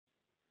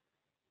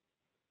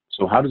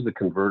So how does the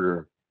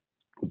converter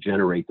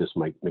generate this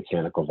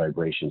mechanical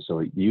vibration? So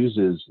it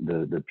uses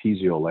the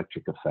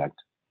piezoelectric effect,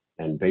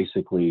 and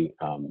basically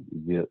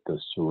the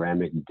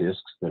ceramic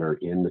discs that are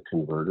in the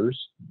converters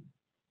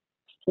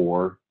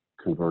for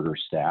converter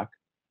stack,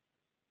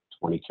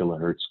 20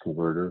 kilohertz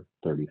converter,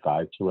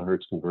 35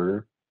 kilohertz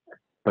converter,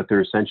 but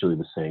they're essentially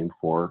the same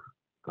for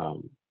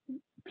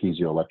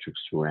piezoelectric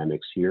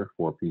ceramics here,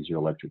 for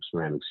piezoelectric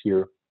ceramics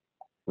here,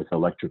 with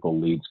electrical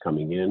leads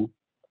coming in.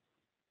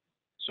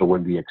 So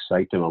when we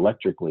excite them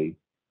electrically,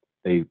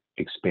 they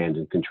expand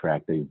and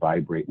contract, they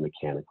vibrate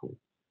mechanically.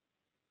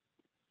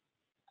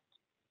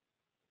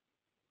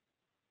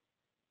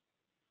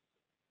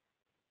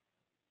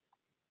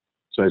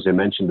 So as I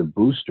mentioned, the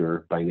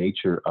booster, by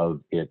nature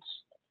of its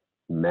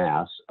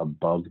mass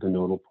above the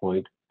nodal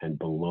point and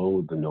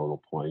below the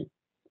nodal point,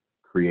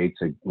 creates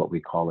what we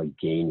call a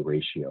gain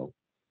ratio.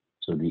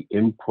 So the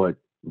input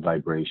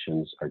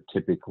vibrations are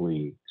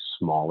typically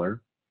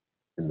smaller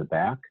in the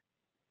back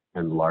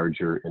and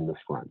larger in the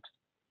front.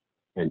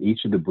 And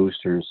each of the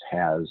boosters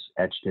has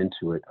etched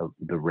into it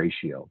the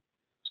ratio.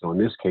 So in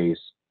this case,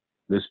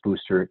 this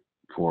booster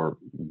for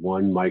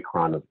 1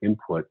 micron of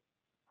input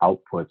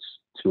outputs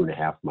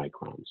 2.5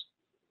 microns.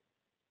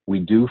 We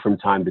do from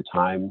time to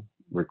time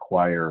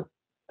require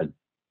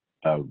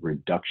a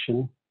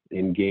reduction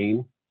in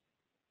gain.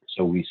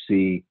 So we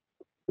see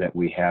that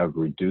we have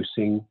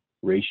reducing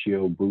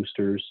ratio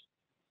boosters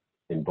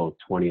in both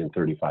 20 and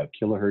 35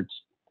 kilohertz,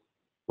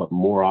 but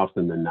more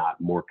often than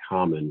not, more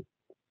common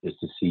is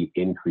to see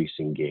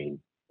increasing gain.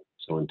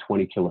 So in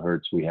 20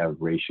 kilohertz, we have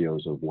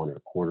ratios of 1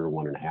 1/4,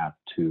 1 1/2,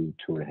 2,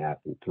 2.5,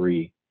 and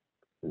 3.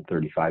 In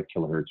 35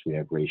 kilohertz, we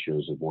have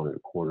ratios of 1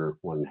 1/4,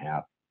 1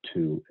 1/2,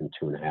 2, and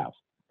 2.5.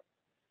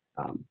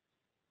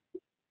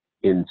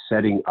 In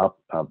setting up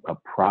a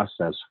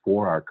process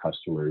for our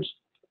customers,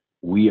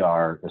 we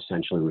are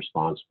essentially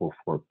responsible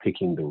for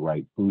picking the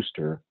right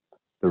booster.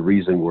 The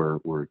reason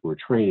we're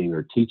training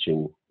or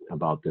teaching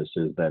about this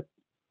is that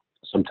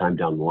sometime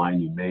down the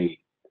line, you may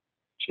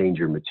change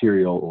your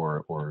material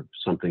or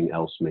something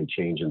else may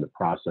change in the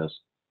process.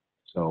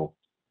 So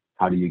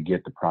how do you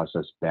get the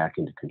process back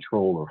into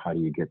control, or how do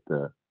you get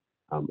the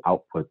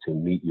output to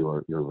meet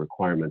your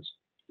requirements?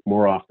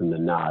 More often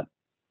than not,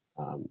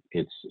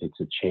 it's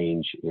a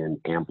change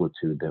in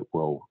amplitude that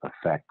will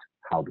affect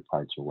how the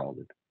parts are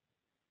welded.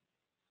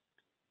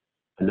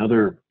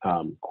 Another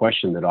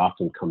question that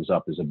often comes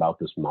up is about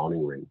this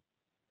mounting ring.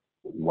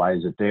 Why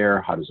is it there?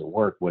 How does it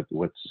work?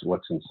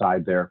 What's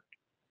inside there?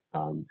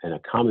 And a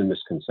common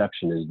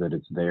misconception is that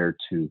it's there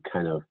to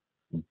kind of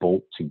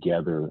bolt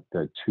together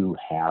the two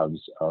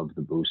halves of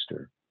the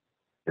booster.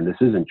 And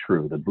this isn't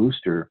true. The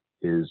booster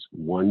is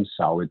one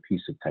solid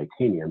piece of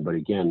titanium, but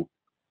again,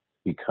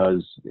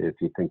 because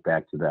if you think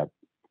back to that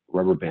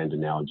rubber band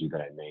analogy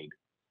that I made,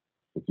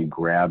 if you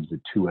grab the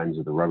two ends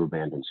of the rubber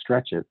band and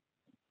stretch it,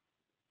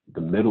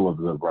 the middle of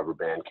the rubber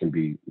band can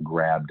be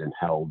grabbed and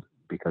held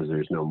because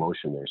there's no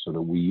motion there. So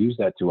that we use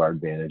that to our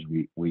advantage.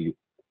 We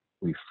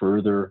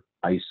further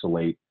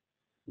isolate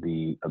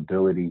the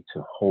ability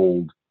to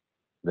hold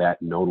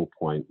that nodal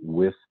point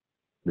with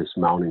this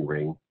mounting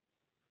ring,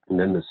 and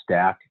then the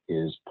stack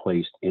is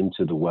placed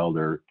into the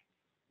welder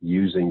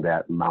using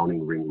that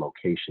mounting ring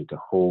location to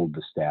hold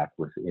the stack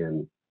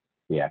within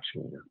the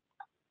actuator.